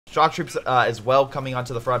Shock troops as well coming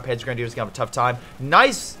onto the front. Panzer Grenadiers gonna have a tough time.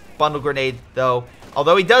 Nice bundle grenade though.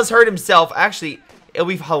 Although he does hurt himself. Actually, it'll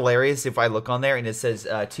be hilarious if I look on there and it says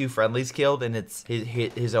 2 friendlies killed and it's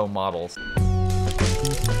his own models.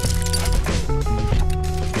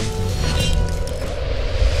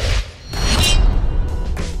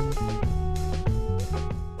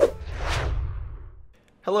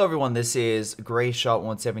 Hello everyone, this is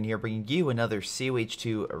Greyshot17 here, bringing you another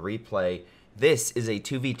COH2 replay. This is a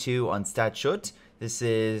 2v2 on StatShut. This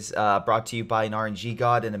is brought to you by an RNG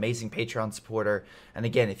god, an amazing Patreon supporter. And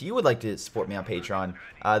again, if you would like to support me on Patreon,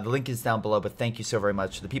 the link is down below, but thank you so very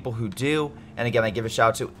much to the people who do. And again, I give a shout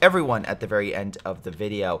out to everyone at the very end of the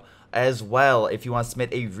video. As well, if you want to submit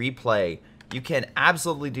a replay, you can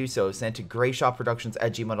absolutely do so. Send it to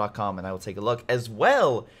greyshotproductions@gmail.com and I will take a look. As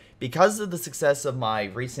well, because of the success of my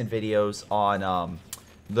recent videos on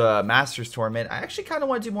the Masters tournament, I actually kind of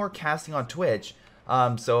want to do more casting on Twitch.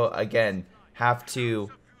 So again, have to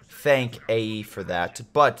thank AE for that.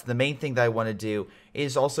 But the main thing that I want to do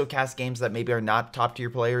is also cast games that maybe are not top tier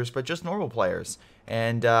players, but just normal players.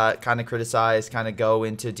 And kind of criticize, kind of go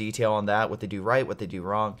into detail on that, what they do right, what they do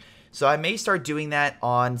wrong. So I may start doing that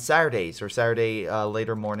on Saturdays, or Saturday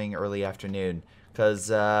later morning, early afternoon. Because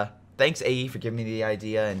thanks AE for giving me the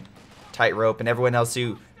idea, and Tightrope, and everyone else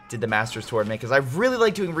who did the Masters tournament, because I really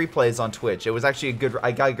like doing replays on Twitch. It was actually a good,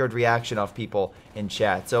 I got a good reaction off people in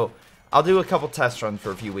chat. So I'll do a couple test runs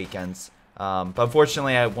for a few weekends. But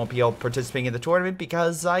unfortunately, I won't be able to participate in the tournament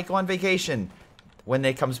because I go on vacation when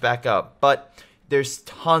it comes back up. But there's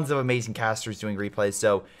tons of amazing casters doing replays.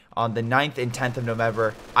 So on the 9th and 10th of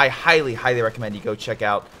November, I highly, highly recommend you go check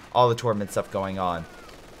out all the tournament stuff going on.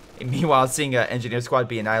 And meanwhile, seeing an engineer squad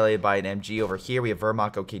be annihilated by an MG over here, we have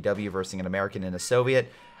Vermont OKW versus an American and a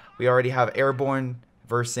Soviet. We already have Airborne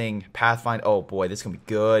versus Pathfinder. Oh boy, this is going to be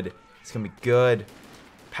good. It's going to be good.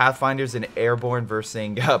 Pathfinders and Airborne versus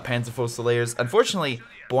Panzerfusiliers. Unfortunately,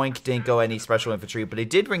 Boink didn't go any special infantry, but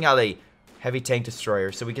it did bring out a heavy tank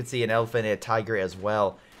destroyer, so we could see an Elephant and a Tiger as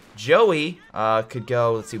well. Joey could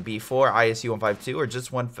go, let's see, B4, ISU 152, or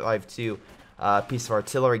just 152 piece of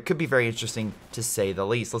artillery. Could be very interesting, to say the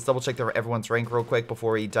least. Let's double check everyone's rank real quick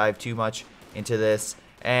before we dive too much into this.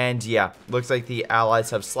 And yeah, looks like the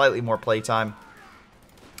allies have slightly more playtime,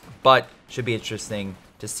 but should be interesting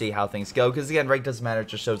to see how things go, because again, rank doesn't matter, it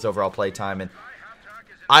just shows overall playtime. And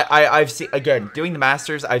I've seen, again, doing the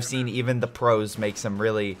Masters, I've seen even the pros make some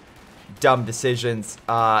really dumb decisions.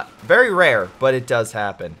 Very rare, but it does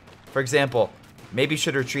happen. For example, maybe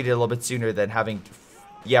should have retreated a little bit sooner than having,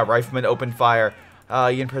 yeah, Rifleman open fire.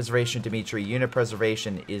 Unit preservation, Dimitri. Unit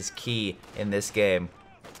preservation is key in this game.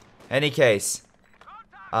 Any case,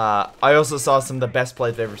 I also saw some of the best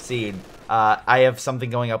plays I've ever seen. I have something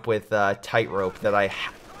going up with Tightrope that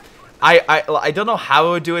I don't know how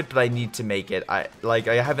I would do it, but I need to make it. I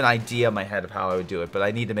have an idea in my head of how I would do it, but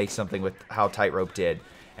I need to make something with how Tightrope did.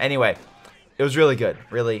 Anyway, it was really good.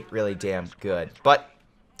 Really, really damn good. But,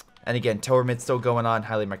 and again, tournament's still going on.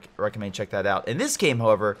 Highly recommend check that out. In this game,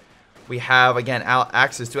 however, we have, again,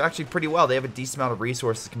 access to actually pretty well. They have a decent amount of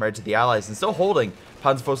resources compared to the allies, and still holding.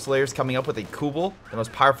 Panzerfusiliers coming up with a Kubel, the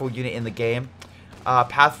most powerful unit in the game.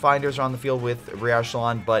 Pathfinders are on the field with rear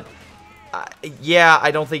echelon, but yeah, I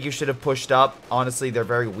don't think you should have pushed up. Honestly, they're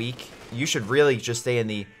very weak. You should really just stay in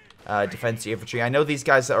the defensive infantry. I know these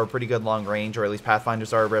guys are pretty good long range, or at least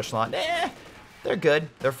Pathfinders are rear echelon. They're good.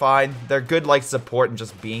 They're fine. They're good like support and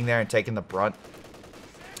just being there and taking the brunt.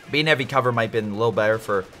 Being heavy cover might have been a little better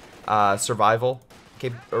for survival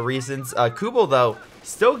reasons. Kubel, though,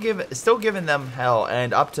 still giving them hell,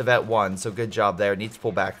 and up to vet 1, so good job there. Needs to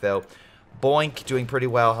pull back, though. Boink doing pretty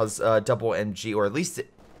well, has double MG, or at least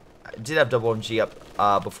it did have double MG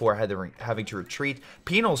up before having to retreat.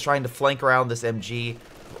 Penal's trying to flank around this MG,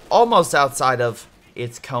 almost outside of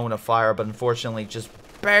its cone of fire, but unfortunately just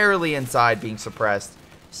barely inside, being suppressed.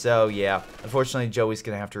 So yeah, unfortunately Joey's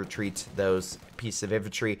going to have to retreat those pieces of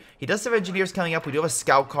infantry. He does have engineers coming up. We do have a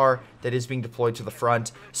scout car that is being deployed to the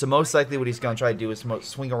front. So most likely what he's going to try to do is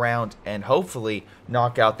swing around and hopefully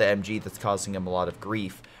knock out the MG that's causing him a lot of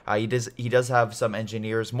grief. He does have some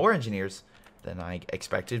engineers, more engineers than I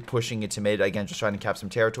expected, pushing into mid, again, just trying to cap some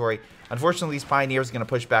territory. Unfortunately, these Pioneers are going to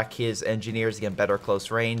push back his engineers, again, better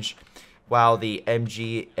close range, while the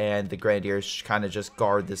MG and the Grenadiers kind of just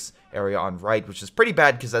guard this area on right, which is pretty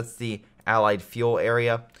bad because that's the Allied fuel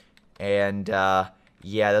area. And, yeah,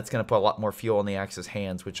 that's going to put a lot more fuel in the Axis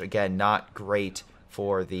hands, which, again, not great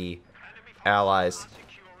for the Allies.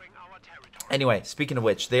 Anyway, speaking of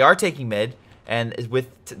which, they are taking mid. And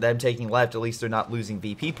with them taking left, at least they're not losing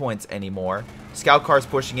VP points anymore. Scout car's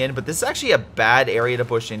pushing in, but this is actually a bad area to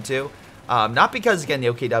push into. Not because, again, the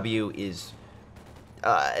OKW is...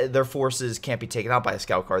 their forces can't be taken out by a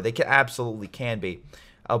scout car. They absolutely can be.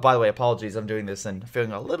 Oh, by the way, apologies. I'm doing this and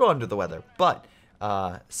feeling a little under the weather. But,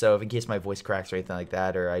 so if in case my voice cracks or anything like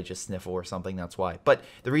that, or I just sniffle or something, that's why. But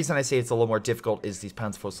the reason I say it's a little more difficult is these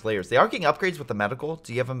Poundsful Slayers. They are getting upgrades with the medical.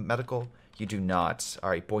 Do you have a medical? You do not. All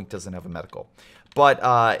right, Boink doesn't have a medical. But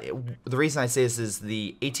the reason I say this is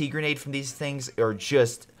the AT grenade from these things are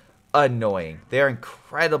just annoying. They are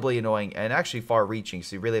incredibly annoying and actually far-reaching,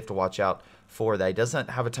 so you really have to watch out for that. He doesn't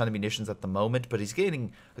have a ton of munitions at the moment, but he's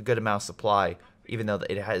getting a good amount of supply, even though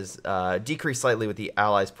it has decreased slightly with the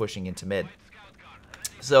allies pushing into mid.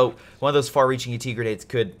 So one of those far-reaching AT grenades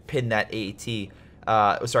could pin that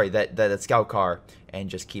that scout car and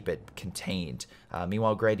just keep it contained.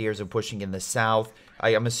 Meanwhile, Grenadiers are pushing in the south.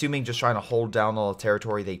 I'm assuming just trying to hold down all the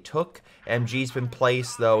territory they took. MG's been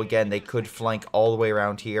placed, though. Again, they could flank all the way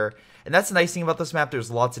around here. And that's the nice thing about this map. There's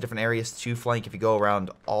lots of different areas to flank if you go around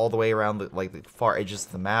all the way around the far edges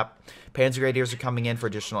of the map. Panzer Grenadiers are coming in for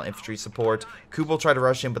additional infantry support. Jakub will try to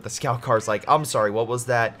rush in, but the scout car's like, I'm sorry, what was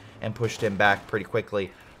that? And pushed him back pretty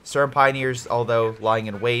quickly. Stern Pioneers, although lying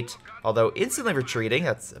in wait, although instantly retreating.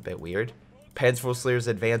 That's a bit weird. Panzer Slayers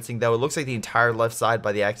advancing, though. It looks like the entire left side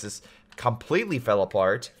by the Axis completely fell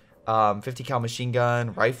apart. 50 cal machine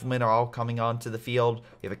gun, riflemen are all coming onto the field.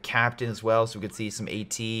 We have a captain as well, so we could see some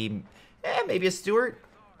AT. Maybe a Stewart.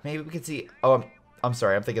 Maybe we could see. Oh, I'm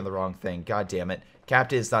sorry, I'm thinking the wrong thing. God damn it.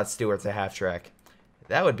 Captain is not Stewart, it's a half track.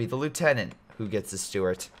 That would be the lieutenant who gets the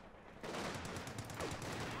Stewart.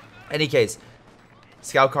 Any case,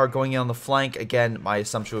 scout car going in on the flank. Again, my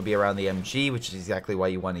assumption would be around the MG, which is exactly why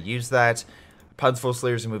you want to use that. Panzer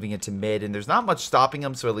Slayers are moving into mid, and there's not much stopping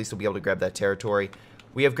them, so at least we'll be able to grab that territory.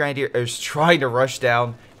 We have Grenadiers trying to rush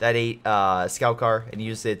down that scout car and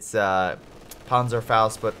use its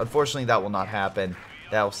Panzerfaust, but unfortunately that will not happen.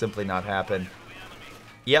 That will simply not happen.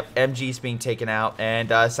 Yep, MG's being taken out, and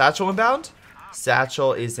Satchel inbound?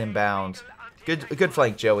 Satchel is inbound. Good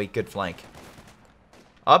flank, Joey. Good flank.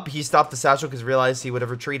 Up, he stopped the Satchel because he realized he would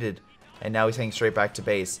have retreated, and now he's heading straight back to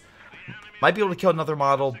base. Might be able to kill another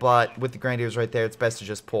model, but with the Grenadiers right there, it's best to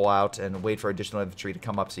just pull out and wait for additional infantry to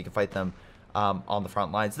come up so you can fight them on the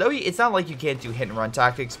front lines. Though it's not like you can't do hit and run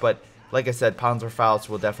tactics, but like I said, Panzerfaust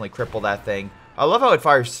will definitely cripple that thing. I love how it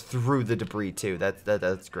fires through the debris too.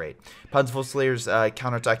 That's great. Panzer Slayers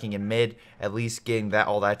counterattacking in mid, at least getting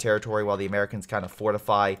all that territory while the Americans kind of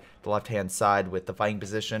fortify the left-hand side with the fighting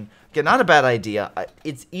position. Again, not a bad idea.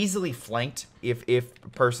 It's easily flanked if a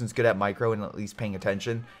person's good at micro and at least paying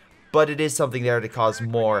attention, but it is something there to cause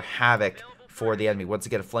more havoc for the enemy. Once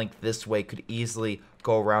again, a flank this way could easily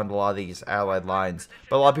go around a lot of these allied lines,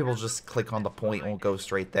 but a lot of people just click on the point and will go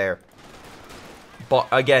straight there. But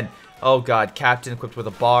again, oh god, captain equipped with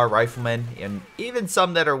a bar, rifleman, and even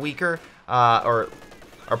some that are weaker or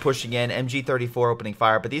are pushing in. MG-34 opening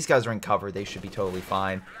fire, but these guys are in cover. They should be totally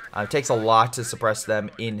fine. It takes a lot to suppress them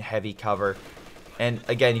in heavy cover. And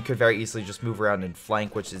again, you could very easily just move around and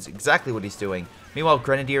flank, which is exactly what he's doing. Meanwhile,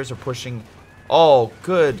 Grenadiers are pushing. Oh,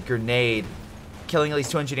 good grenade. Killing at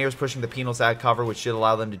least 2 engineers, pushing the penals out of cover, which should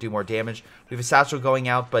allow them to do more damage. We have a Satchel going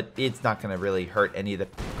out, but it's not going to really hurt any of the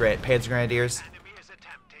Panzer Grenadiers.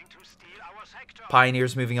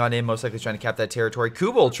 Pioneers moving on in, most likely trying to cap that territory.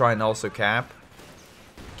 Kubel trying to also cap.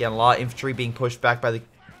 Again, a lot of infantry being pushed back by the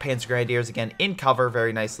Panzer Grenadiers. Again, in cover,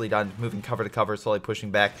 very nicely done. Moving cover to cover, slowly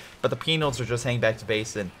pushing back. But the penals are just hanging back to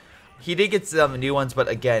base. And he did get some new ones, but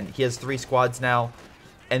again, he has 3 squads now.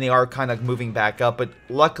 And they are kind of moving back up. But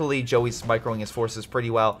luckily, Joey's microing his forces pretty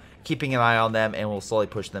well, keeping an eye on them, and will slowly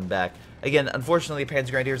push them back. Again, unfortunately, the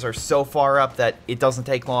Panzer Grenadiers are so far up that it doesn't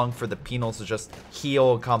take long for the penals to just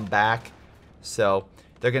heal and come back. So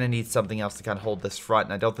they're going to need something else to kind of hold this front,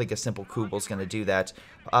 and I don't think a simple Kubel is going to do that.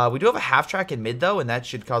 We do have a half-track in mid, though, and that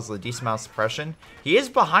should cause a decent amount of suppression. He is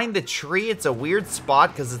behind the tree. It's a weird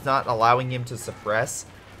spot because it's not allowing him to suppress,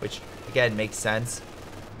 which, again, makes sense.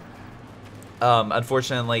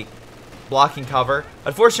 Unfortunately, blocking cover.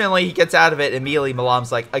 Unfortunately, he gets out of it. Immediately,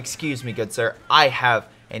 Milam's like, excuse me, good sir, I have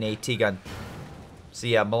an AT gun. So,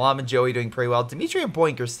 yeah, Milam and Joey doing pretty well. Dimitri and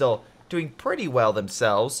Boink are still doing pretty well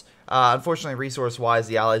themselves. Unfortunately, resource-wise,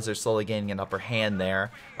 the Allies are slowly gaining an upper hand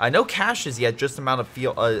there. No caches yet, just amount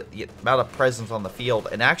of presence on the field.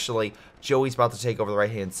 And actually, Joey's about to take over the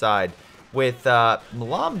right-hand side. With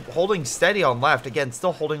Milam holding steady on left. Again,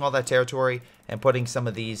 still holding all that territory and putting some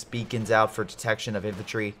of these beacons out for detection of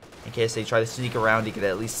infantry. In case they try to sneak around, he could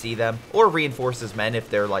at least see them. Or reinforce his men if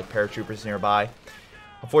they're like paratroopers nearby.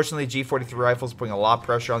 Unfortunately, G43 rifles putting a lot of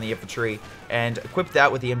pressure on the infantry. And equip that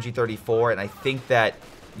with the MG34. And I think that,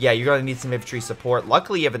 yeah, you're going to need some infantry support.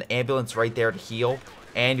 Luckily, you have an ambulance right there to heal.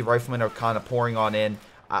 and your riflemen are kind of pouring on in.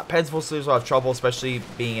 Panzer Fusiliers will have trouble, especially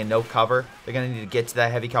being in no cover. They're going to need to get to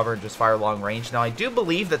that heavy cover and just fire long range. Now, I do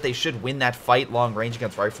believe that they should win that fight long range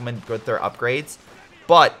against riflemen with their upgrades,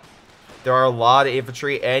 but there are a lot of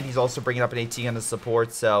infantry, and he's also bringing up an AT gun to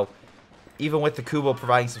support, so even with the Kubo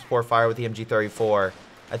providing some support fire with the MG34,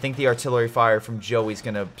 I think the artillery fire from Joey's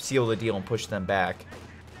going to seal the deal and push them back.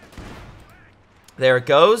 There it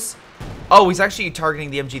goes. Oh, he's actually targeting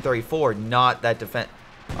the MG34, not that defense.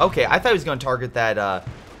 Okay, I thought he was going to target that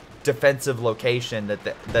defensive location that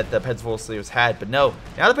the Panzer Fusiliers had, but no.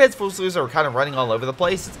 Now the Panzer Fusiliers are kind of running all over the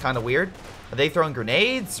place. It's kind of weird. Are they throwing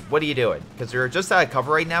grenades? What are you doing? Because you're just out of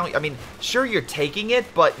cover right now. I mean, sure, you're taking it,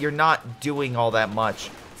 but you're not doing all that much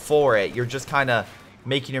for it. You're just kind of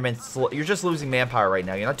making your men slow. You're just losing manpower right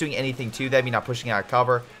now. You're not doing anything to them. You're not pushing out of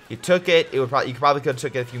cover. You took it. You probably could have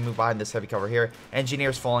took it if you moved behind this heavy cover here.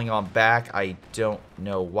 Engineers falling on back. I don't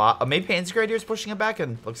know why. Maybe Panzer Grenadiers pushing it back,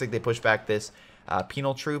 and looks like they pushed back this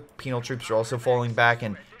penal troop. Penal troops are also falling back,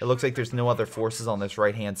 and it looks like there's no other forces on this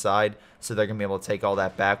right-hand side, so they're going to be able to take all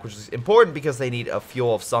that back, which is important because they need a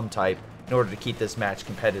fuel of some type in order to keep this match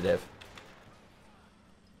competitive.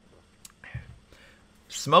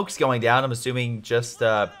 Smoke's going down. I'm assuming just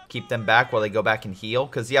keep them back while they go back and heal.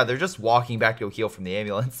 Because, yeah, they're just walking back to go heal from the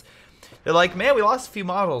ambulance. They're like, man, we lost a few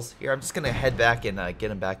models. Here, I'm just going to head back and get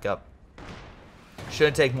them back up.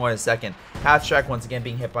 Shouldn't take more than a second. Half track once again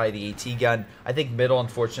being hit by the AT gun. I think middle,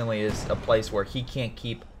 unfortunately, is a place where he can't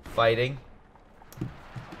keep fighting.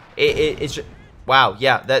 It's just, wow,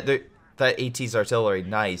 yeah, that AT's artillery,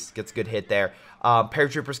 nice. Gets a good hit there.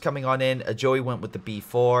 Paratroopers coming on in. Joey went with the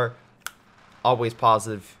B4. Always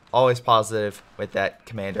positive with that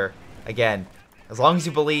commander. Again, as long as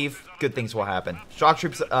you believe, good things will happen. Shock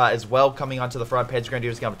troops as well coming onto the front. Panzer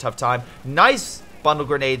Grenadiers gonna have a tough time. Nice bundle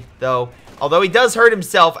grenade though. Although he does hurt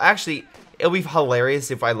himself. Actually, it'll be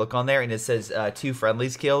hilarious if I look on there and it says 2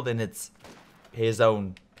 friendlies killed and it's his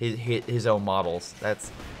own models.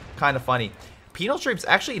 That's kind of funny. Penal troops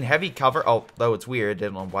actually in heavy cover. Although it's weird, I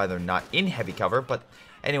don't know why they're not in heavy cover, but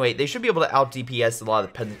anyway, they should be able to out DPS a lot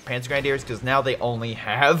of the Panzer Grenadiers because now they only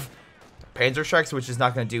have Panzer Strikes, which is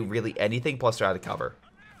not going to do really anything, plus they're out of cover.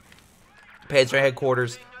 Panzer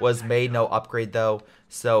headquarters was made, no upgrade though,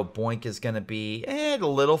 so Boink is going to be a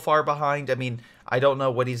little far behind. I mean, I don't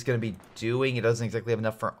know what he's going to be doing. He doesn't exactly have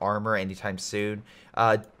enough for armor anytime soon.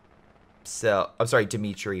 So, I'm sorry,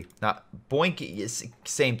 Dimitri. Not Boink is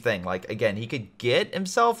same thing. Like, again, he could get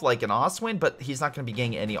himself like an Oswin, but he's not going to be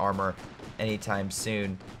getting any armor anytime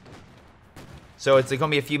soon. So it's going to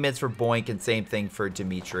be a few minutes for Boink and same thing for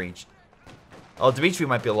Dimitri. Oh, Dimitri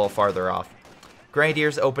might be a little farther off.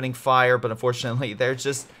 Grenadiers opening fire, but unfortunately they're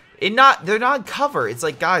just they're not in cover. It's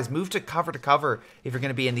like, guys, move to cover if you're going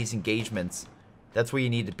to be in these engagements. That's where you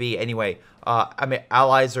need to be. Anyway, I mean,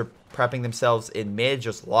 allies are prepping themselves in mid,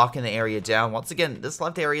 just locking the area down. Once again, this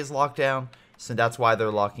left area is locked down, so that's why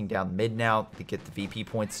they're locking down mid now to get the VP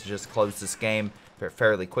points to just close this game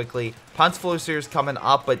fairly quickly. Panzer Fusiliers coming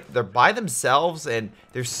up, but they're by themselves, and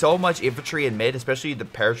there's so much infantry in mid, especially the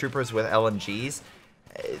paratroopers with LMGs.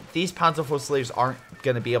 These Panzer Fusiliers aren't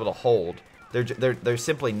going to be able to hold. They're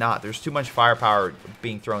simply not. There's too much firepower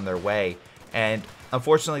being thrown their way, and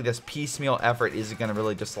unfortunately, this piecemeal effort isn't going to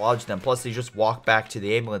really dislodge them. Plus, they just walk back to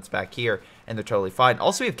the ambulance back here, and they're totally fine.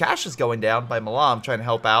 Also, we have caches going down by Milam trying to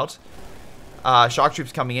help out. Shock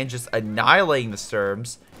troops coming in, just annihilating the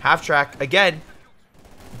Sturms. Half track, again,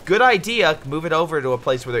 good idea. Move it over to a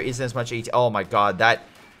place where there isn't as much AT. Oh my god, that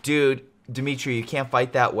dude, Dimitri, you can't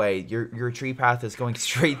fight that way. Your tree path is going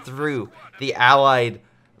straight through the allied,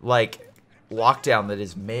 like, lockdown that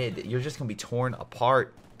is mid. You're just going to be torn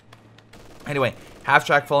apart. Anyway, half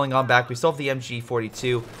track falling on back. We still have the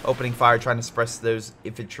MG42 opening fire, trying to suppress those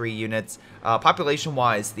infantry units.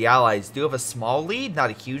 Population-wise, the allies do have a small lead, not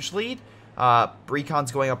a huge lead.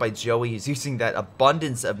 Recon's going up by Joey. He's using that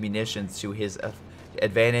abundance of munitions to his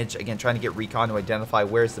advantage. Again, trying to get Recon to identify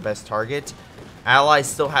where's the best target. Allies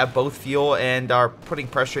still have both fuel and are putting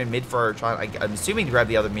pressure in mid for I'm assuming to grab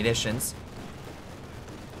the other munitions.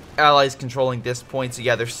 Allies controlling this point, so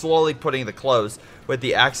yeah, they're slowly putting the close, with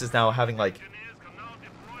the Axis now having like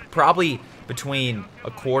probably between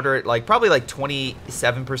a quarter, like probably like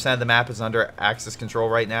 27% of the map is under Axis control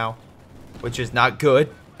right now, which is not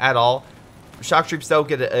good at all. Shock troops though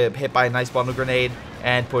get hit by a nice bundle grenade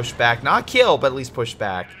and push back, not kill, but at least push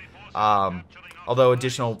back. Although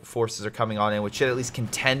additional forces are coming on in, which should at least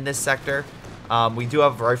contend this sector. We do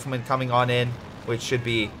have riflemen coming on in, which should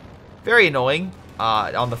be very annoying.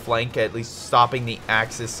 On the flank, at least stopping the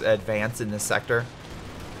Axis advance in this sector.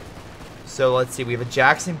 So let's see, we have a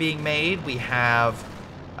Jackson being made. We have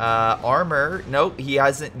Armor, nope, he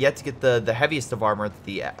hasn't yet to get the heaviest of armor that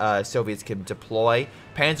the Soviets can deploy.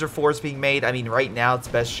 Panzer IV is being made. I mean, right now it's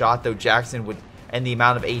best shot, though Jackson would, and the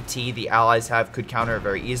amount of AT the Allies have could counter it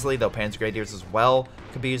very easily, though Panzer Grenadiers as well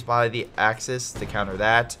could be used by the Axis to counter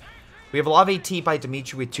that. We have a lot of AT by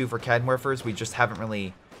Dmitry with 2 for Kenwerfers. We just haven't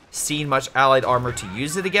really seen much Allied armor to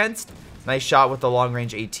use it against. Nice shot with the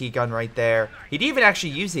long-range AT gun right there. He'd even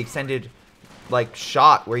actually use the extended like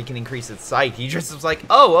shot where he can increase its sight. He just was like,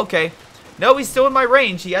 oh, okay. No, he's still in my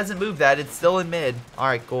range. He hasn't moved that. It's still in mid. All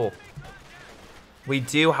right, cool. We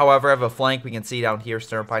do, however, have a flank. We can see down here,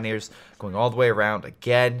 Stern Pioneers going all the way around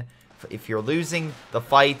again. If you're losing the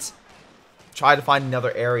fight, try to find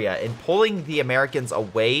another area. And pulling the Americans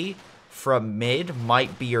away from mid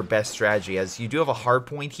might be your best strategy, as you do have a hard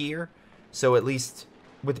point here. So at least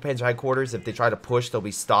with the Panzer Headquarters, if they try to push, they'll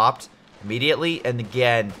be stopped immediately. And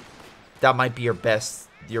again, that might be your best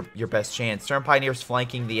chance. Stern Pioneers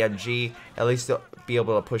flanking the MG. At least they'll be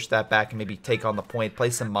able to push that back and maybe take on the point,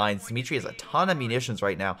 place some mines. Dmitry has a ton of munitions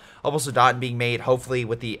right now. Almost a dot being made, hopefully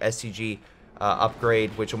with the SCG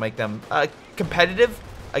upgrade, which will make them competitive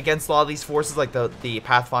against a lot of these forces, like the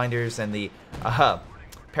Pathfinders and the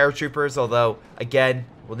paratroopers. Although, again,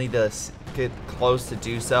 we'll need to get close to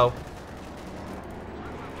do so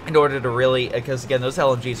in order to really, because again, those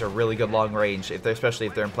LMGs are really good long range, especially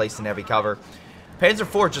if they're in place in heavy cover. Panzer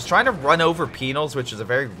IV just trying to run over penals, which is a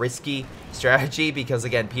very risky strategy because,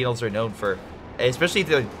 again, penals are known for, especially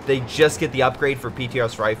if they just get the upgrade for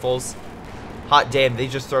PTRS rifles. Hot damn, they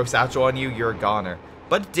just throw satchel on you, you're a goner.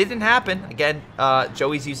 But it didn't happen. Again,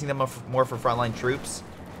 Joey's using them more for frontline troops.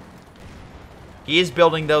 He is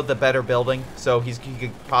building, though, the better building, so he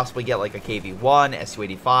could possibly get like a KV-1,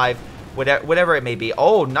 Su-85, whatever it may be.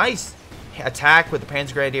 Oh, nice attack with the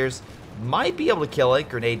Panzer Grenadiers. Might be able to kill it.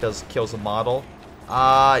 Grenade kills a model.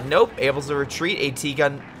 Nope. Able to retreat. AT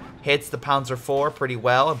gun hits the Panzer IV pretty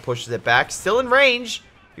well and pushes it back. Still in range.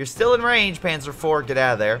 You're still in range, Panzer IV. Get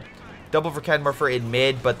out of there. Double for Kenwerfer in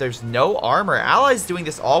mid, but there's no armor. Allies doing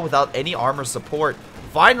this all without any armor support.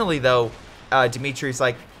 Finally, though, Dimitri's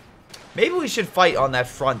like, maybe we should fight on that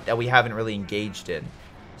front that we haven't really engaged in.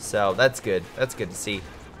 So that's good. That's good to see.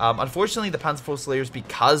 Unfortunately, the Panzer Fusiliers,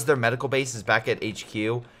 because their medical base is back at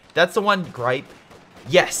HQ, that's the one gripe.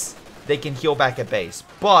 Yes, they can heal back at base,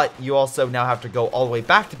 but you also now have to go all the way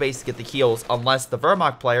back to base to get the heals, unless the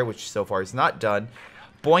Wehrmacht player, which so far is not done.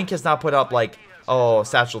 Boink has not put up, like, oh,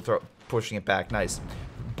 satchel throw, pushing it back, nice.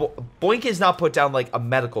 Boink has not put down, like, a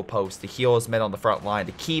medical post to heal his men on the front line,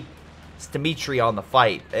 to keep Dmitry on the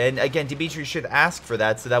fight. And again, Dmitry should ask for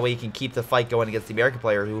that, so that way he can keep the fight going against the American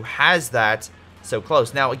player who has that so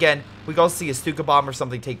close. Now, again, we can also see a Stuka bomb or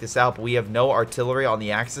something take this out, but we have no artillery on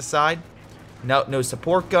the Axis side. No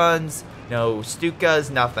support guns, no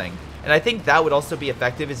Stukas, nothing. And I think that would also be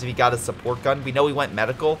effective is if he got a support gun. We know he went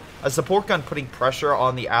medical. A support gun putting pressure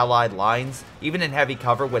on the Allied lines, even in heavy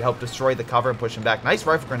cover, would help destroy the cover and push him back. Nice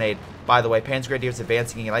rifle grenade, by the way. Panzer Grenadiers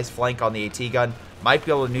advancing, a nice flank on the AT gun. Might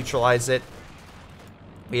be able to neutralize it.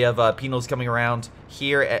 We have penals coming around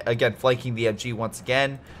here. Again, flanking the MG once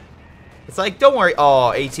again. It's like, don't worry.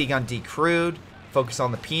 Oh, AT gun decrewed. Focus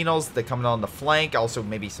on the penals. They're coming on the flank. Also,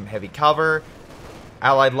 maybe some heavy cover.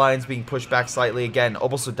 Allied lines being pushed back slightly. Again,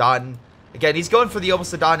 Obersoldaten. Again, he's going for the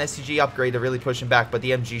Obersoldaten SCG upgrade to really push him back, but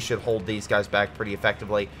the MG should hold these guys back pretty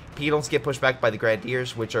effectively. Penals get pushed back by the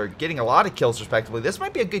Grenadiers, which are getting a lot of kills respectively. This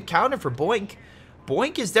might be a good counter for Boink.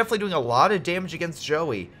 Boink is definitely doing a lot of damage against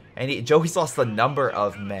Joey, and Joey's lost a number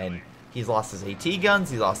of men. He's lost his AT guns,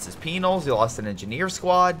 he lost his penals, he lost an engineer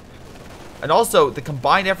squad. And also, the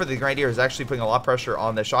combined effort of the Grenadier is actually putting a lot of pressure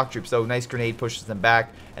on the shock troops. So, nice grenade pushes them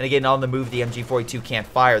back. And again, on the move, the MG42 can't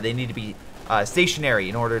fire. They need to be stationary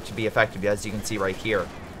in order to be effective, as you can see right here.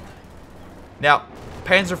 Now,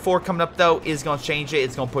 Panzer IV coming up, though, is going to change it.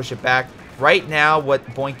 It's going to push it back. Right now, what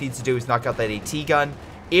Boink needs to do is knock out that AT gun.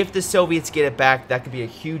 If the Soviets get it back, that could be a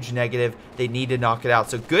huge negative. They need to knock it out.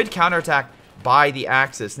 So, good counterattack by the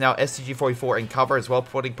Axis. Now, SCG-44 in cover as well,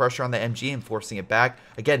 putting pressure on the MG and forcing it back.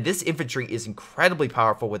 Again, this infantry is incredibly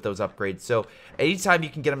powerful with those upgrades. So, anytime you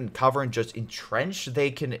can get them in cover and just entrench,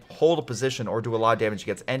 they can hold a position or do a lot of damage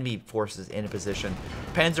against enemy forces in a position.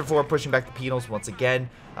 Panzer IV pushing back the penals once again.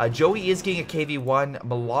 Joey is getting a KV-1.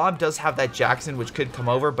 Milam does have that Jackson, which could come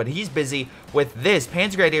over, but he's busy with this.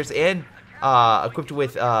 Panzer Grenadiers and equipped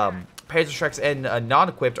with Panzerschrecks and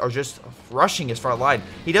non-equipped are just rushing his front line.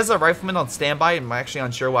 He does have riflemen on standby, and I'm actually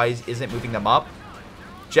unsure why he isn't moving them up.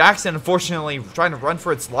 Jackson, unfortunately, trying to run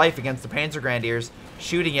for its life against the Panzer Grenadiers,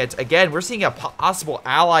 shooting it. Again, we're seeing a possible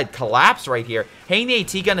Allied collapse right here. Hanging the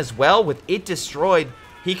AT gun as well, with it destroyed,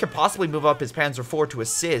 he could possibly move up his Panzer IV to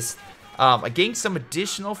assist. Getting some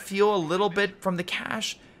additional fuel a little bit from the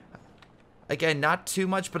cache. Again, not too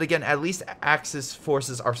much, but again, at least Axis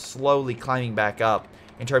forces are slowly climbing back up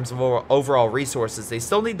in terms of overall resources. They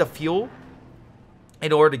still need the fuel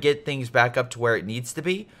in order to get things back up to where it needs to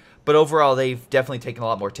be. But overall, they've definitely taken a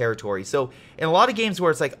lot more territory. So, in a lot of games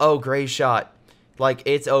where it's like, oh, Greyshot, like,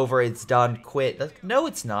 it's over, it's done, quit. Like, no,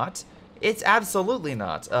 it's not. It's absolutely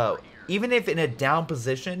not. Even if in a down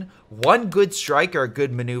position, one good strike or a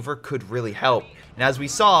good maneuver could really help. And as we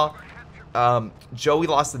saw, Joey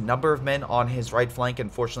lost a number of men on his right flank,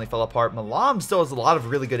 unfortunately fell apart. Milam still has a lot of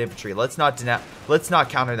really good infantry. Let's not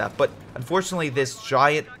counter that. But unfortunately, this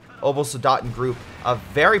giant Obosoldaten group of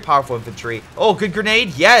very powerful infantry. Oh, good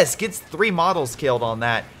grenade. Yes, gets 3 models killed on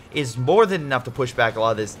that. Is more than enough to push back a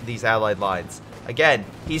lot of these allied lines. Again,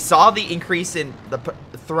 he saw the increase in the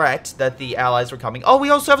threat that the allies were coming. Oh, we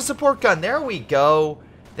also have a support gun. There we go.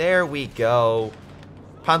 There we go.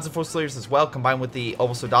 Panzerfusiliers as well, combined with the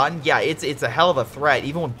Obosoldaten. Yeah, it's a hell of a threat.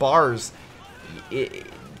 Even with bars, it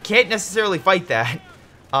can't necessarily fight that.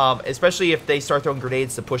 Especially if they start throwing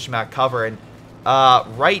grenades to push them out cover. And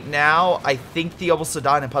right now, I think the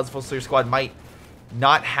Obosoldaten and Panzerfusilier squad might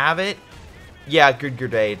not have it. Yeah, good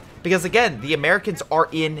grenade. Because again, the Americans are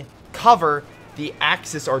in cover. The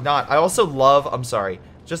Axis are not. I also love, I'm sorry,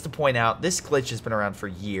 just to point out, this glitch has been around for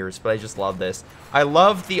years, but I just love this. I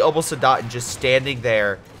love the Obosoldaten just standing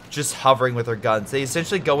there, just hovering with their guns. They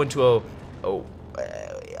essentially go into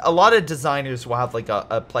a lot of designers will have like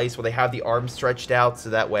a place where they have the arms stretched out,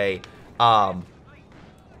 so that way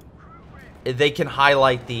they can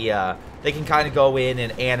highlight the, they can kind of go in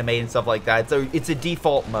and animate and stuff like that. So it's a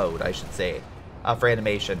default mode, I should say, for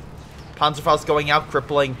animation. Panzerfaust going out,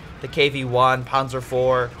 crippling the KV-1, Panzer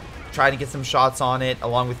 4, trying to get some shots on it,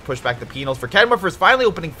 along with push back the penals. For Cannon finally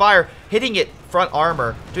opening fire, hitting it front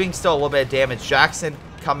armor, doing still a little bit of damage. Jackson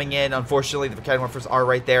coming in. Unfortunately, the Cannon are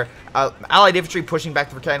right there. Allied infantry pushing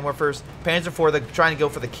back the Cannon Panzer 4, they're trying to go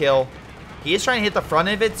for the kill. He is trying to hit the front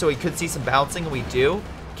of it, so he could see some bouncing, and we do.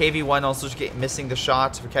 KV-1 also missing the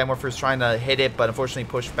shots. For Cannon trying to hit it, but unfortunately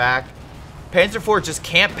pushed back. Panzer 4 just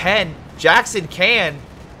can't pen. Jackson can.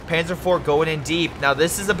 Panzer 4 going in deep. Now,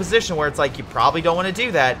 this is a position where it's like, you probably don't want to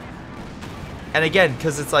do that. And again,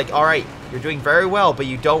 because it's like, all right, you're doing very well, but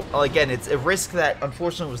you don't, again, it's a risk that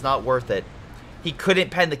unfortunately was not worth it. He couldn't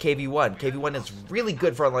pen the KV-1. KV-1 is really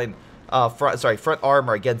good front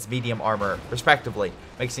armor against medium armor, respectively,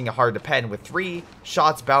 making it hard to pen. With 3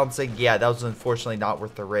 shots bouncing, yeah, that was unfortunately not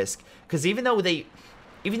worth the risk. Because even though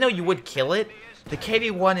you would kill it, the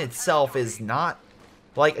KV-1 itself is not.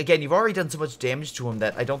 Like, again, you've already done so much damage to him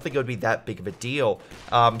that I don't think it would be that big of a deal.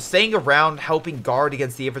 Staying around, helping guard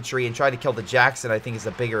against the infantry and trying to kill the Jackson, I think is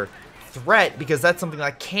a bigger threat, because that's something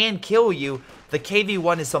that can kill you. The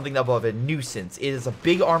KV-1 is something of a nuisance. It is a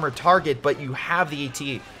big armor target, but you have the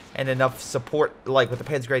AT and enough support, like with the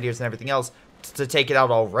Panzergrenadiers and everything else, to take it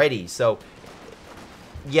out already. So,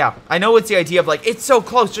 yeah, I know it's the idea of, like, it's so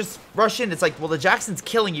close, just rush in. It's like, well, the Jackson's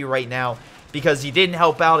killing you right now, because you didn't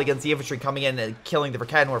help out against the infantry coming in and killing the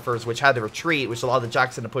Verkanwerfers, which had to retreat, which allowed the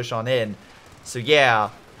Jackson to push on in. So yeah,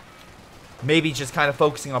 maybe just kind of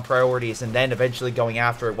focusing on priorities and then eventually going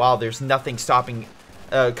after it while there's nothing stopping,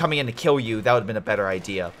 coming in to kill you. That would have been a better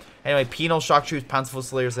idea. Anyway, penal, shock troops,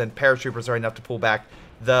 Panzerfusiliers, and paratroopers are enough to pull back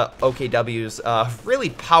the OKWs. Really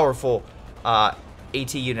powerful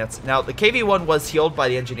AT units. Now, the KV-1 was healed by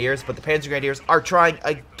the engineers, but the Panzergrenadiers are trying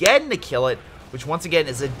again to kill it, which once again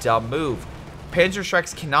is a dumb move.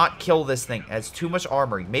 Panzerschrecks cannot kill this thing. It has too much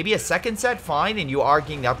armor. Maybe a second set, fine, and you are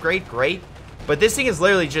getting the upgrade, great. But this thing is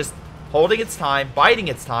literally just holding its time, biding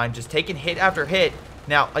its time, just taking hit after hit.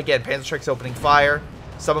 Now, again, Panzerschrecks opening fire.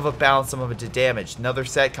 Some of it bounced, some of it did damage. Another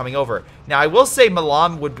set coming over. Now, I will say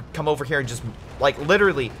Milam would come over here and just, like,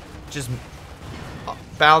 literally just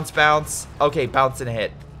bounce. Okay, bounce and a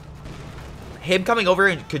hit. Him coming over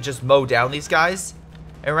and could just mow down these guys.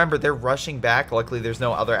 And remember, they're rushing back. Luckily, there's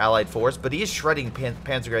no other allied force, but he is shredding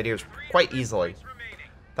Panzergrenadiers quite easily.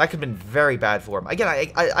 That could have been very bad for him.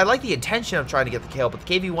 Again, I like the intention of trying to get the kill, but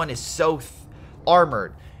the KV-1 is so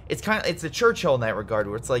armored. It's a Churchill in that regard,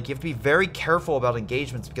 where it's like you have to be very careful about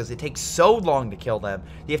engagements because it takes so long to kill them.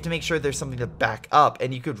 You have to make sure there's something to back up,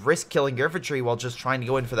 and you could risk killing your infantry while just trying to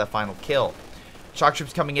go in for that final kill. Shock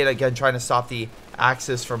troops coming in again, trying to stop the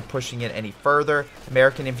Axis from pushing it any further.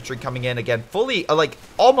 American infantry coming in again, fully, like,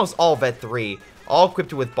 almost all Vet 3, all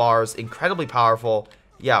equipped with bars, incredibly powerful.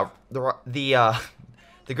 Yeah, the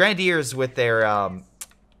Grenadiers with their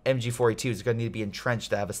MG42 is going to need to be entrenched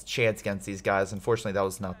to have a chance against these guys. Unfortunately, that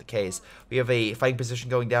was not the case. We have a fighting position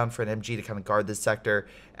going down for an MG to kind of guard this sector.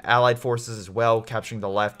 Allied forces as well, capturing the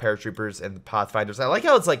left, paratroopers and the pathfinders. I like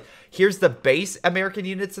how it's like, here's the base American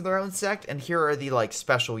units in their own sect, and here are the like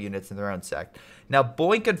special units in their own sect. Now,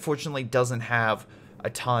 Boink unfortunately doesn't have a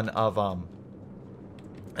ton of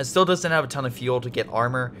it still doesn't have a ton of fuel to get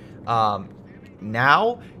armor.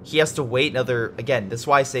 Now he has to wait another, again, this is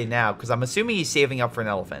why I say now, because I'm assuming he's saving up for an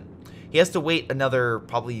elephant. He has to wait another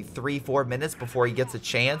probably 3-4 minutes before he gets a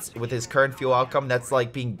chance with his current fuel outcome. That's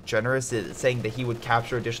like being generous, saying that he would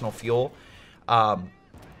capture additional fuel.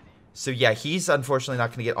 So yeah, he's unfortunately not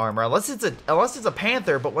going to get armor unless it's a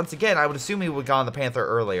Panther. But once again, I would assume he would have gone the Panther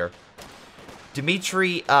earlier.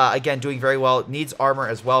 Dimitri, again, doing very well. Needs armor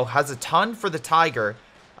as well. Has a ton for the Tiger,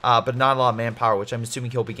 but not a lot of manpower, which I'm assuming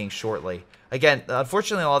he'll be getting shortly. Again,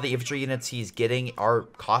 unfortunately, a lot of the infantry units he's getting are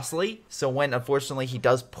costly. So when, unfortunately, he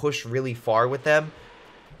does push really far with them,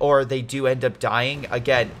 or they do end up dying,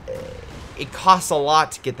 again, it costs a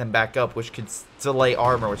lot to get them back up, which could delay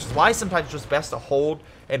armor, which is why sometimes it's just best to hold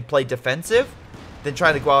and play defensive than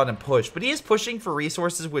trying to go out and push. But he is pushing for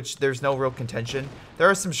resources, which there's no real contention. There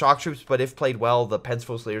are some shock troops, but if played well, the Pence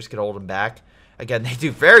Fusiliers could hold him back. Again, they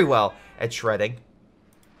do very well at shredding.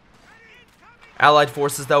 Allied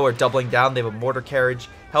forces, though, are doubling down. They have a mortar carriage,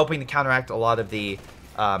 helping to counteract a lot of the,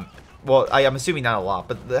 well, I'm assuming not a lot,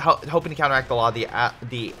 but hoping to counteract a lot of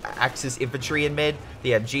the Axis infantry in mid,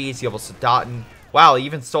 the MGs, you have Soldaten. Wow, he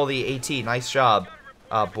even stole the AT. Nice job,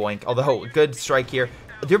 Boink. Although, good strike here.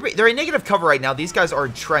 They're in negative cover right now. These guys are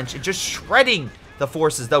entrenched and just shredding the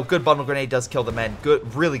forces, though. Good bundle grenade does kill the men.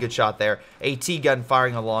 Good, really good shot there. AT gun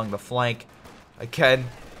firing along the flank. Again,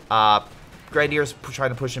 Grenadiers trying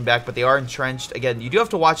to push him back, but they are entrenched. Again, you do have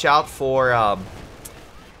to watch out for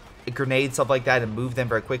grenades, stuff like that, and move them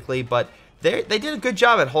very quickly. But they did a good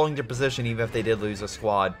job at holding their position, even if they did lose a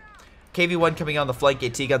squad. KV-1 coming on the flank.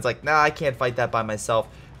 AT gun's like, nah, I can't fight that by myself.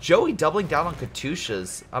 Joey doubling down on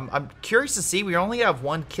Katyushas. I'm curious to see. We only have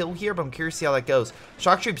one kill here, but I'm curious to see how that goes.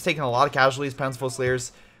 Shock Troops taking a lot of casualties. Pence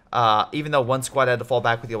Fusiliers, even though one squad had to fall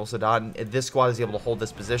back with the Soldaten, this squad is able to hold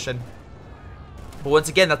this position. But once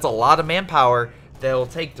again, that's a lot of manpower that it'll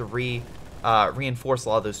take to reinforce a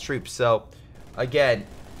lot of those troops. So, again,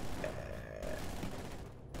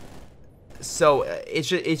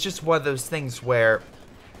 it's just one of those things where,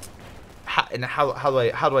 how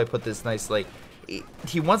do I put this nicely?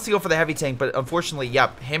 He wants to go for the heavy tank, but unfortunately,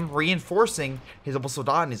 yeah, him reinforcing his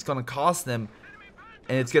Soldaten is going to cost them,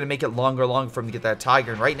 and it's going to make it longer and longer for him to get that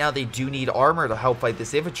Tiger. And right now, they do need armor to help fight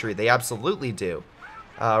this infantry. They absolutely do.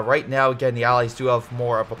 Right now, again, the Allies do have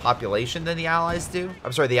more of a population than the Allies do.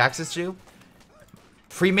 I'm sorry, the Axis do.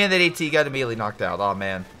 Freeman, that AT got immediately knocked out. Oh,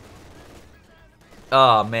 man.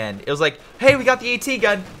 Oh, man. It was like, hey, we got the AT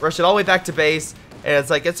gun. Rush it all the way back to base. And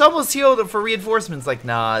it's like, it's almost healed for reinforcements. Like,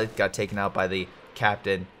 nah, it got taken out by the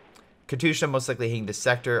captain. Katyusha most likely hitting the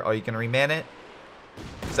sector. Are you going to reman it?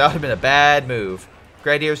 Because that would have been a bad move.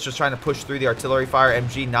 Grenadiers just trying to push through the artillery fire.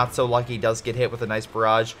 MG not so lucky. Does get hit with a nice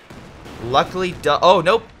barrage. Luckily, oh,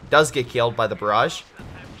 nope. Does get killed by the barrage.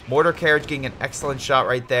 Mortar carriage getting an excellent shot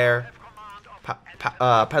right there.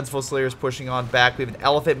 Pence Fusiliers pushing on back. We have an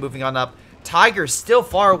elephant moving on up. Tiger still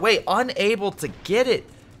far away. Unable to get it.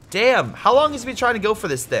 Damn. How long has he been trying to go for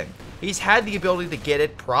this thing? He's had the ability to get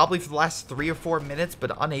it probably for the last 3 or 4 minutes,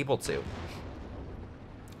 but unable to.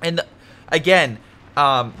 And again,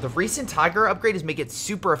 the recent Tiger upgrade is making it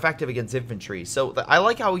super effective against infantry. So I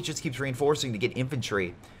like how he just keeps reinforcing to get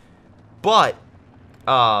infantry. But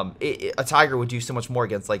a Tiger would do so much more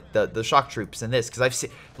against like the shock troops in this, because I've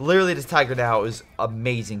seen literally this Tiger now is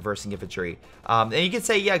amazing versus infantry. And you could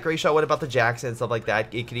say, yeah, Greyshot, what about the Jackson and stuff like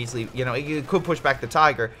that? It could easily, you know, it could push back the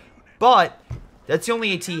Tiger, but that's the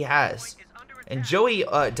only AT he has. And Joey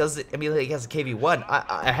does it. I mean, he has a KV-1.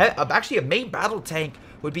 Actually, a main battle tank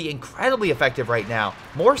would be incredibly effective right now,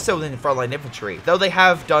 more so than frontline infantry. Though they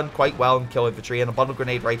have done quite well in kill infantry, and a bundle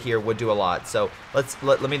grenade right here would do a lot. So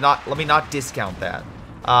let me not discount that.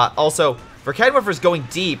 Also, Verkenwerfer's going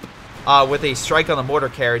deep with a strike on the mortar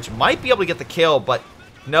carriage, might be able to get the kill, but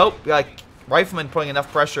nope. Rifleman putting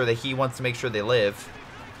enough pressure that he wants to make sure they live.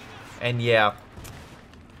 And yeah.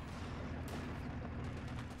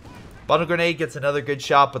 Bundle grenade gets another good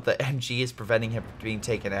shot, but the MG is preventing him from being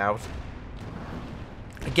taken out.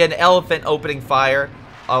 Again, Elephant opening fire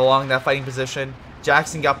along that fighting position.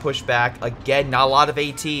 Jackson got pushed back. Again, not a lot of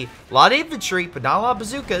AT. A lot of infantry, but not a lot of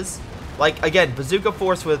bazookas. Like, again, bazooka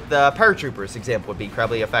force with paratroopers, example, would be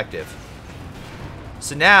incredibly effective.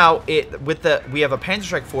 So now, we have a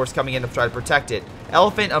Panzerstrike force coming in to try to protect it.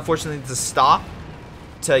 Elephant, unfortunately, needs to stop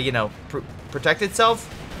to, you know, protect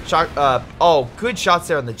itself. Shot, oh, good shots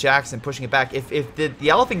there on the Jackson, pushing it back. If the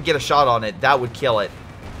elephant can get a shot on it, that would kill it.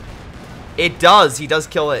 It does. He does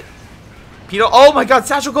kill it. Pino, oh my god,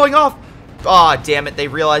 Satchel going off. Aw, oh, damn it. They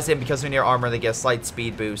realize him because of near armor. They get a slight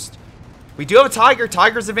speed boost. We do have a Tiger.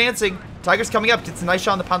 Tiger's advancing. Tiger's coming up. Gets a nice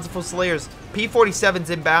shot on the Panzerfusiliers. P-47's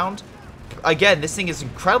inbound. Again, this thing is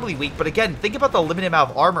incredibly weak. But again, think about the limited amount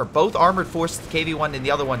of armor. Both armored forces, KV-1 and the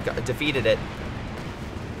other one, defeated it.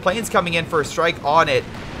 Plane's coming in for a strike on it.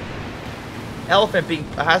 Elephant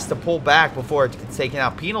has to pull back before it gets taken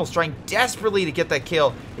out. Penal's trying desperately to get that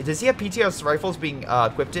kill. Does he have PTS rifles being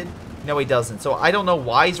equipped? No, he doesn't. So I don't know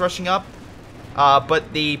why he's rushing up.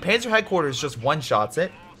 But the Panzer headquarters just one-shots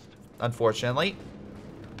it, unfortunately.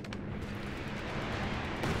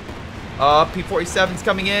 P-47's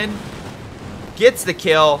coming in. Gets the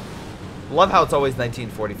kill. Love how it's always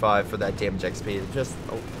 1945 for that damage XP. It just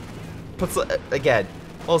puts, again,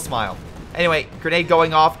 a little smile. Anyway, grenade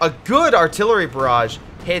going off. A good artillery barrage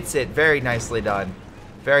hits it. Very nicely done.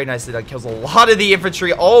 Very nicely done. Kills a lot of the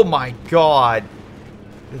infantry. Oh my god.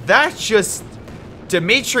 That's just...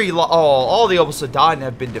 Dimitri... Oh, all the Obosodan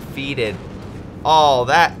have been defeated. Oh,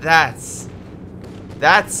 that's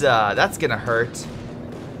gonna hurt.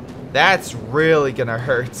 That's really gonna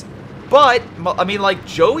hurt. But, I mean, like,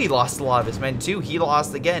 Joey lost a lot of his men, too. He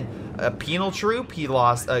lost, again, a penal troop. He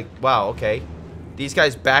lost... wow, okay. These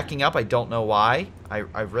guys backing up, I don't know why. I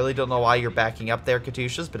really don't know why you're backing up there,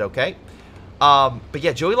 Katyushas, but okay. But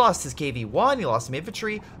yeah, Joey lost his KV-1. He lost some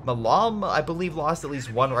infantry. Milam, I believe, lost at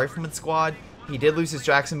least one rifleman squad. He did lose his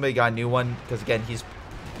Jackson, but he got a new one because, again,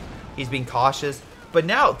 he's being cautious. But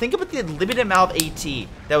now, think about the limited amount of AT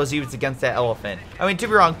that was used against that elephant. I mean, to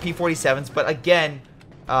be wrong, P-47s, but again,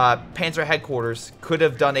 Panzer headquarters could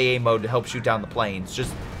have done AA mode to help shoot down the planes,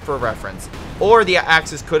 just for reference. Or the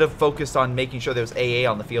Axis could have focused on making sure there was AA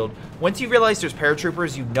on the field. Once you realize there's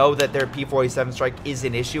paratroopers, you know that their P-47 strike is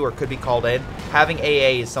an issue or could be called in. Having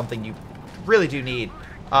AA is something you really do need.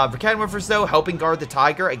 Verkanwerfers, though, helping guard the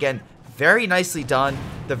Tiger. Again, very nicely done.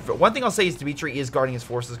 The one thing I'll say is Dimitri is guarding his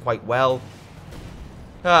forces quite well.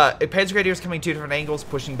 Panzer Grenadiers coming two different angles,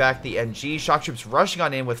 pushing back the NG. Shock troops rushing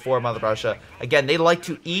on in with 4 Mother Russia. Again, they like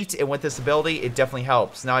to eat, and with this ability, it definitely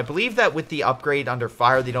helps. Now, I believe that with the upgrade under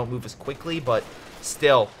fire, they don't move as quickly, but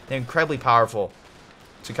still, they're incredibly powerful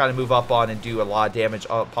to kind of move up on and do a lot of damage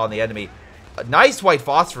upon the enemy. A nice white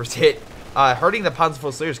phosphorus hit, hurting the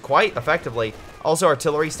Panzerfusiliers quite effectively. Also,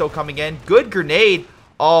 artillery still coming in. Good grenade.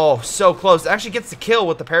 Oh, so close. It actually gets the kill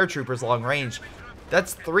with the paratroopers long range.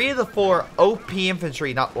 That's 3 of the 4 OP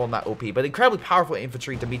infantry, not OP, but incredibly powerful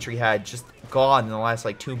infantry Dimitri had just gone in the last,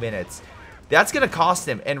 like, 2 minutes. That's going to cost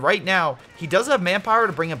him, and right now, he does have manpower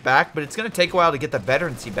to bring him back, but it's going to take a while to get the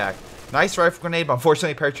veterancy back. Nice rifle grenade, but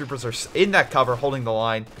unfortunately, paratroopers are in that cover, holding the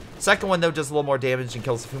line. Second one, though, does a little more damage and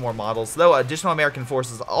kills a few more models. Though, additional American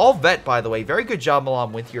forces, all vet, by the way. Very good job,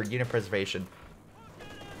 Milam, with your unit preservation.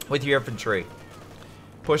 With your infantry.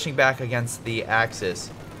 Pushing back against the Axis.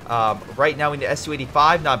 Right now, we need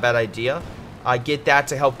S-285, not a bad idea. Get that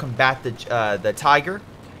to help combat the Tiger.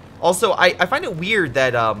 Also, I find it weird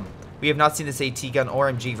that we have not seen this AT gun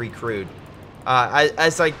or MG recruit.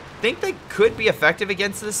 As I think they could be effective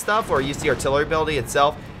against this stuff, or use the artillery ability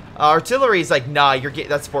itself. Artillery is like, nah,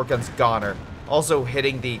 that support gun's goner. Also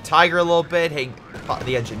hitting the Tiger a little bit, hitting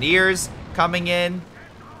the engineers coming in.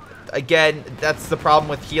 Again, that's the problem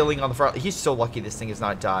with healing on the front. He's so lucky this thing has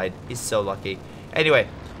not died. He's so lucky. Anyway,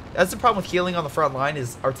 that's the problem with healing on the front line,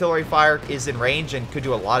 is artillery fire is in range and could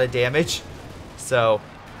do a lot of damage. So,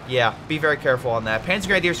 yeah, be very careful on that. Panzer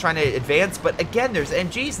Grenadiers trying to advance, but again, there's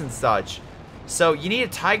MGs and such. So, you need a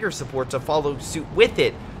Tiger support to follow suit with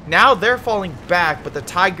it. Now they're falling back, but the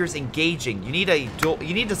Tiger's engaging. You need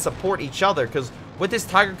to support each other, because what this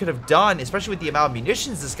Tiger could have done, especially with the amount of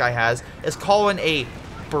munitions this guy has, is call in a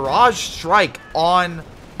barrage strike on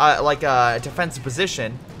like a defensive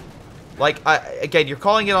position. Like, again, you're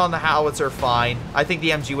calling it on the howitzer, fine. I think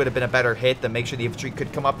the MG would have been a better hit to make sure the infantry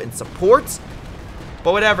could come up and support.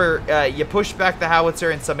 But whatever, you push back the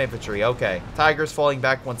howitzer and some infantry. Okay, Tiger's falling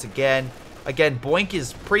back once again. Again, Boink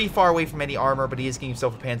is pretty far away from any armor, but he is getting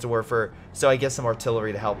himself a Panzerwerfer, so I guess some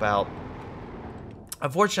artillery to help out.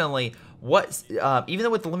 Unfortunately, even though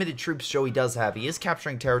with the limited troops Joey does have, he is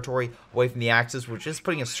capturing territory away from the Axis, which is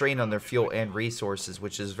putting a strain on their fuel and resources,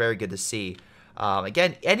 which is very good to see.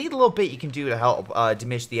 Again, any little bit you can do to help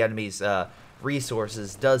diminish the enemy's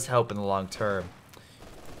resources does help in the long term.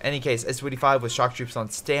 In any case, S-25 with shock troops on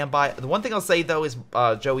standby. The one thing I'll say, though, is,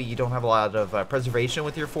 Joey, you don't have a lot of preservation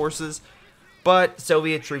with your forces, but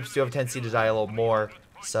Soviet troops do have a tendency to die a little more.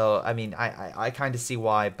 So, I mean, I kind of see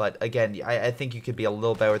why, but again, I think you could be a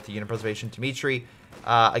little better with the unit preservation. Dimitri,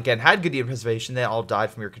 Again, had good unit preservation. They all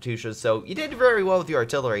died from your Katyushas, so you did very well with your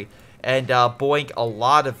artillery. And boink, a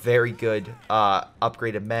lot of very good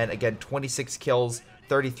upgraded men. Again, 26 kills,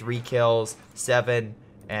 33 kills, 7,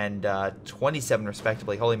 and 27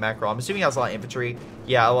 respectively. Holy mackerel. I'm assuming that was a lot of infantry.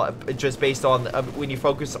 Yeah, just based on when you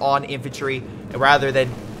focus on infantry rather than...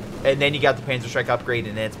 And then you got the Panzerstrike upgrade,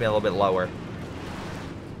 and then it's been a little bit lower.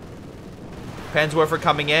 Panzerwerfer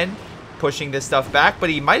coming in, pushing this stuff back,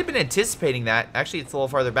 but he might have been anticipating that. Actually, it's a little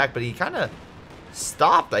farther back, but he kind of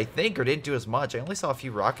stopped, I think, or didn't do as much. I only saw a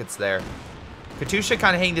few rockets there. Katyusha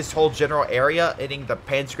kind of hitting this whole general area, hitting the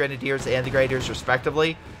Panzer Grenadiers and the Grenadiers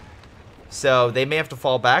respectively. So they may have to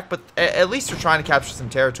fall back, but at least they're trying to capture some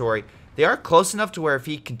territory. They are close enough to where if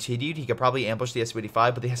he continued, he could probably ambush the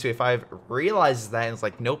Su-85, but the Su-85 realizes that and is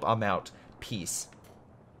like, nope, I'm out. Peace.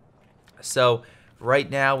 So right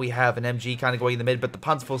now we have an MG kind of going in the mid, but the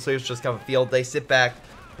Panzerfusiliers just come field. They sit back,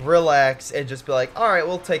 relax, and just be like, alright,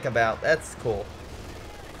 we'll take him out. That's cool.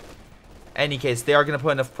 Any case, they are going to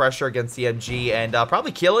put enough pressure against the MG and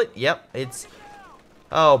probably kill it. Yep, it's...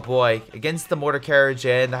 Oh boy, against the mortar carriage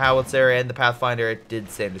and the howitzer and the Pathfinder, it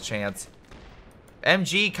did stand a chance.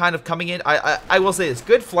 MG kind of coming in. I will say this.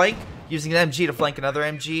 Good flank. Using an MG to flank another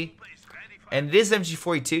MG. And it is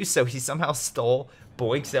MG42, so he somehow stole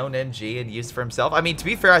Boink's own MG and used it for himself. I mean, to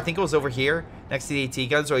be fair, I think it was over here next to the AT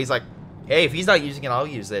guns, so he's like, hey, if he's not using it, I'll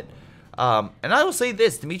use it. And I will say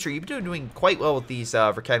this, Dimitri, you've been doing quite well with these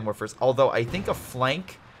Verkenwerfers, although I think a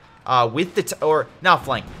flank with the, not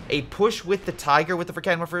flank, a push with the Tiger with the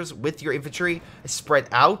Verkenwerfers, with your infantry, spread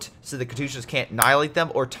out so the Katyushas can't annihilate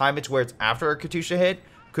them, or time it to where it's after a Katyusha hit,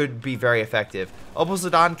 could be very effective.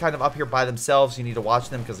 Obozadan kind of up here by themselves. You need to watch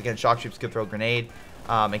them because, again, shock troops could throw a grenade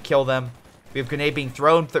and kill them. We have grenade being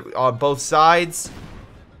thrown on both sides.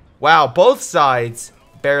 Wow, both sides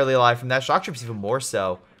barely alive from that. Shock troops even more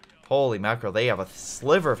so. Holy mackerel, they have a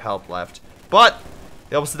sliver of health left. But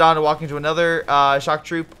the Obozadan are walking to another shock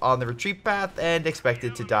troop on the retreat path and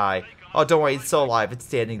expected to die. Oh, don't worry, it's still alive. It's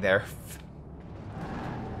standing there.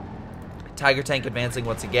 Tiger tank advancing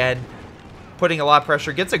once again. Putting a lot of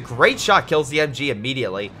pressure. Gets a great shot. Kills the MG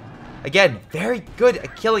immediately. Again, very good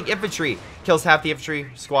at killing infantry. Kills half the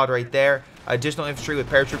infantry squad right there. Additional infantry with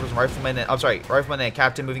paratroopers and riflemen. And, I'm sorry, riflemen and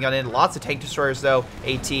captain moving on in. Lots of tank destroyers though.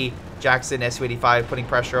 AT, Jackson, Su-85 putting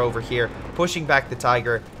pressure over here. Pushing back the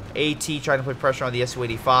Tiger. AT trying to put pressure on the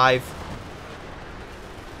Su-85.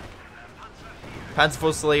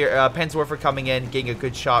 Panzerwerfer coming in, getting a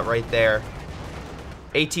good shot right there.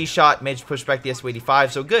 AT shot, managed to push back the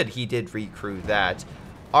Su-85, so good, he did recruit that.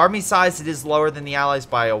 Army size, it is lower than the Allies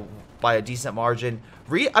by a decent margin.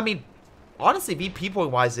 I mean, honestly, VP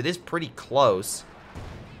point-wise, it is pretty close.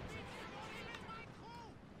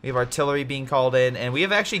 We have artillery being called in, and we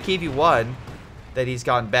have actually KV-1 that he's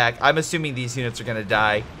gotten back. I'm assuming these units are going to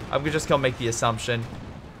die. I'm just going to make the assumption.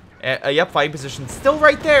 Yep, fighting position still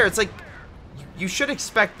right there. It's like, you should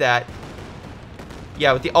expect that.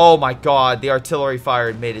 Yeah, with the, oh my god, the artillery fire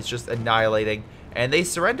in mid is just annihilating. And they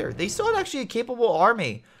surrender. They still had actually a capable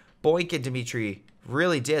army. Boink and Dimitri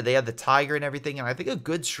really did. They had the Tiger and everything, and I think a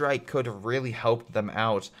good strike could have really helped them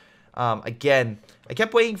out. Again, I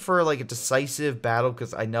kept waiting for like a decisive battle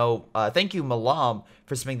because I know, thank you Milam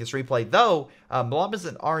for submitting this replay. Though, Milam is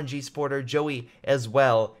an RNG supporter. Joey as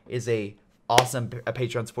well is a awesome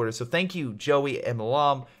Patreon supporter. So thank you Joey and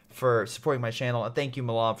Milam for supporting my channel, and thank you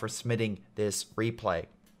Milam for submitting this replay.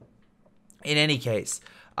 In any case,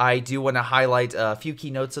 I do want to highlight a few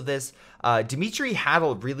key notes of this. Dimitri had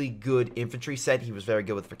a really good infantry set. He was very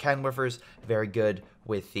good with the Verkenwerfers, very good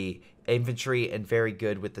with the infantry, and very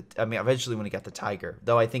good with the, I mean, eventually when he got the Tiger.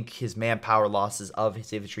 Though I think his manpower losses of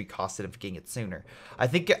his infantry costed him for getting it sooner. I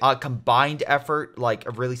think a combined effort, like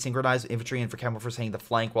a really synchronized infantry and Verkenwerfers hitting the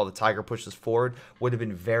flank while the Tiger pushes forward, would have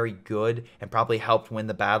been very good and probably helped win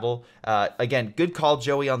the battle. Again, good call,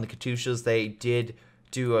 Joey, on the Katyushas. They did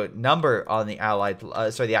do a number on the Allied,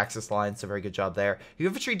 the Axis line, so very good job there. The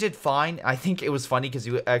infantry did fine. I think it was funny because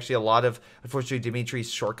you actually a lot of, unfortunately,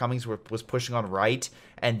 Dimitri's shortcomings was pushing on right,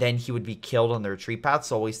 and then he would be killed on the retreat path,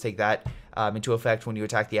 so always take that into effect when you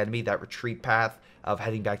attack the enemy, that retreat path of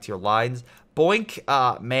heading back to your lines. Boink,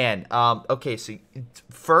 man, okay, so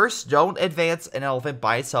first, don't advance an elephant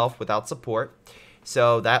by itself without support,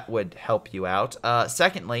 so that would help you out.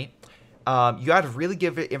 Secondly, you had really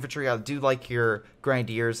good infantry. I do like your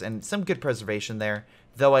grenadiers and some good preservation there.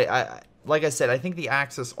 Though like I said, I think the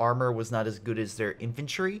Axis armor was not as good as their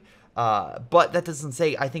infantry. But that doesn't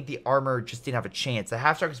say I think the armor just didn't have a chance. The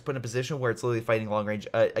half-track was put in a position where it's literally fighting long range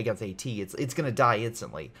against AT. It's gonna die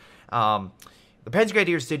instantly. The Panzer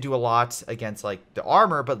Grenadiers did do a lot against, like, the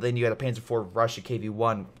armor, but then you had a Panzer IV Russia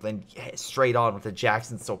KV-1, then straight on with the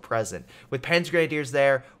Jackson still present. With Panzer Grenadiers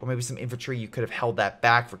there, or maybe some infantry, you could have held that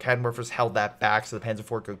back. For Canonwerfers, held that back so the Panzer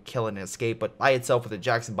IV could kill it and escape, but by itself with the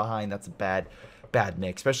Jackson behind, that's a bad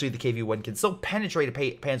mix. Especially the KV-1 can still penetrate a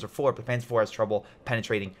Panzer IV, but the Panzer IV has trouble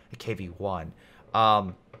penetrating a KV-1.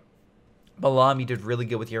 Milam, you did really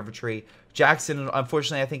good with your infantry. Jackson,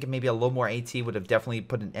 unfortunately, I think maybe a little more AT would have definitely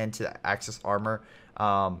put an end to the Axis armor.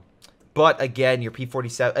 But again, your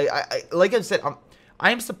P-47, like I said,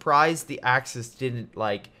 I am surprised the Axis didn't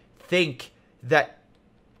like think that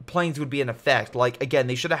planes would be in effect. Like, again,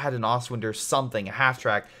 they should have had an Ostwinder, something, a half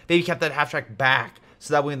track. Maybe kept that half track back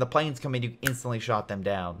so that when the planes come in, you instantly shot them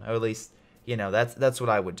down, or at least, you know, that's what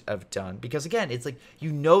I would have done. Because, again, it's like,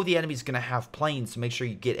 you know the enemy's going to have planes, so make sure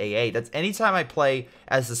you get AA. That's anytime I play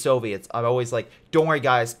as the Soviets, I'm always like, don't worry,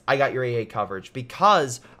 guys, I got your AA coverage.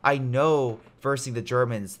 Because I know versus the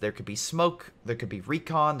Germans, there could be smoke, there could be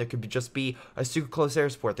recon, there could just be a super close air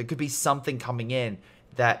support, there could be something coming in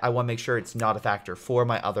that I want to make sure it's not a factor for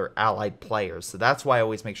my other allied players. So that's why I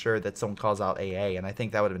always make sure that someone calls out AA, and I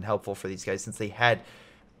think that would have been helpful for these guys since they had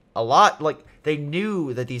a lot, like, they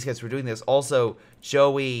knew that these guys were doing this. Also,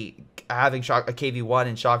 Joey having a KV-1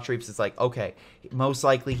 and shock troops is like, okay, most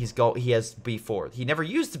likely he has B4. He never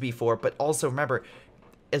used the B4, but also remember,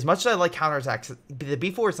 as much as I like counterattacks, the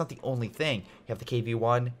B4 is not the only thing. You have the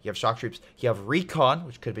KV-1, you have shock troops, you have recon,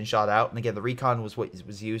 which could have been shot out, and again, the recon was what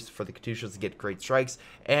was used for the Katyushas to get great strikes,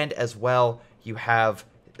 and as well, you have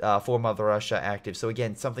for Mother Russia active. So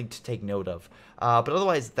again, something to take note of. But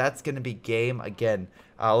otherwise, that's going to be game. Again,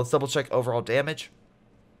 let's double check overall damage.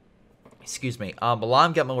 Excuse me.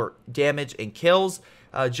 Milam got more damage and kills.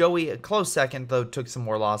 Joey, a close second, though, took some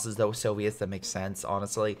more losses, though. Soviets, that makes sense,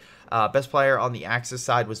 honestly. Best player on the Axis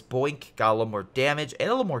side was Boink, got a little more damage and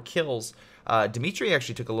a little more kills. Dmitry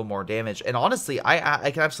actually took a little more damage, and honestly, I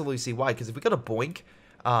can absolutely see why, because if we go to Boink,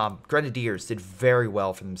 Grenadiers did very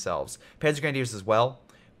well for themselves. Panzer Grenadiers as well.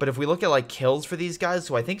 But if we look at, like, kills for these guys,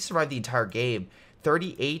 who I think survived the entire game,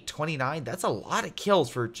 38, 29, that's a lot of kills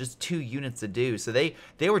for just 2 units to do. So they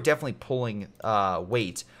were definitely pulling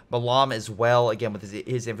weight. Milam as well, again, with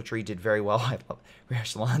his infantry, did very well. I love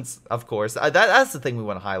echelons, of course. That's the thing we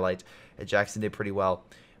want to highlight. Jackson did pretty well.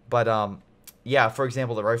 But, yeah, for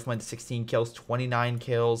example, the Rifleman, 16 kills, 29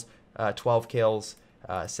 kills, 12 kills.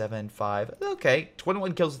 7, 5, okay,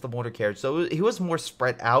 21 kills with the mortar carriage. So he was more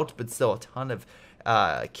spread out, but still a ton of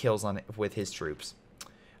kills with his troops.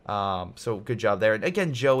 So good job there. And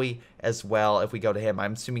again, Joey as well, if we go to him,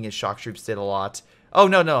 I'm assuming his shock troops did a lot. Oh,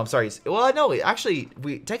 no, I'm sorry. Well, no, actually,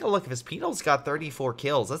 we take a look. If his penals got 34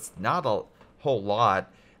 kills, that's not a whole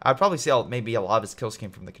lot. I'd probably say maybe a lot of his kills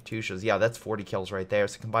came from the Katyushas. Yeah, that's 40 kills right there.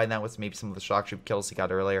 So combine that with maybe some of the shock troop kills he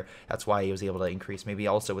got earlier. That's why he was able to increase. Maybe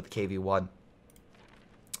also with the KV-1.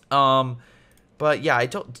 But yeah,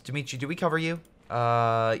 Dmitry, did we cover you?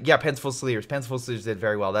 Yeah, Panzer Fusiliers. Panzer Fusiliers did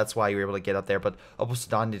very well. That's why you were able to get up there. But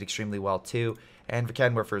Obosudan did extremely well too. And for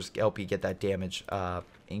Canonwerfers, help you get that damage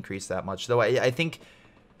increase that much. Though I think,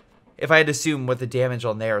 if I had to assume what the damage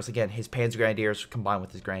on there is, again, his Panzer Grenadiers combined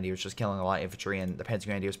with his Grenadiers just killing a lot of infantry, and the Panzer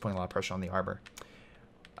Grenadiers putting a lot of pressure on the armor.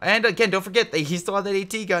 And again, don't forget that he still had that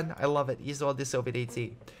AT gun. I love it. He still had the Soviet AT.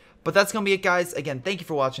 But that's going to be it, guys. Again, thank you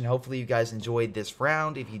for watching. Hopefully, you guys enjoyed this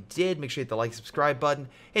round. If you did, make sure you hit the like, subscribe button.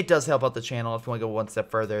 It does help out the channel. If you want to go one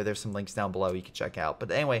step further, there's some links down below you can check out.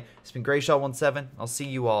 But anyway, it's been Greyshot17. I'll see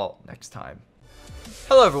you all next time.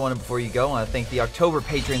 Hello, everyone, and before you go, I want to thank the October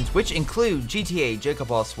patrons, which include GTA, Jakub,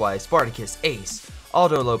 Spartycus, Ace,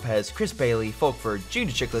 Aldo, Lopez, Chris Bailey, Folkvard,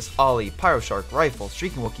 jrchicklis, Ollie, Pyroshark, Rifle,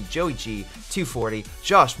 Streakingwookie, Joey G, 240,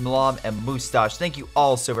 Josh, Milam, and Mustaach. Thank you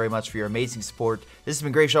all so very much for your amazing support. This has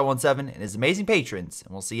been Greyshot17 and his amazing patrons,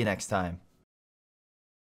 and we'll see you next time.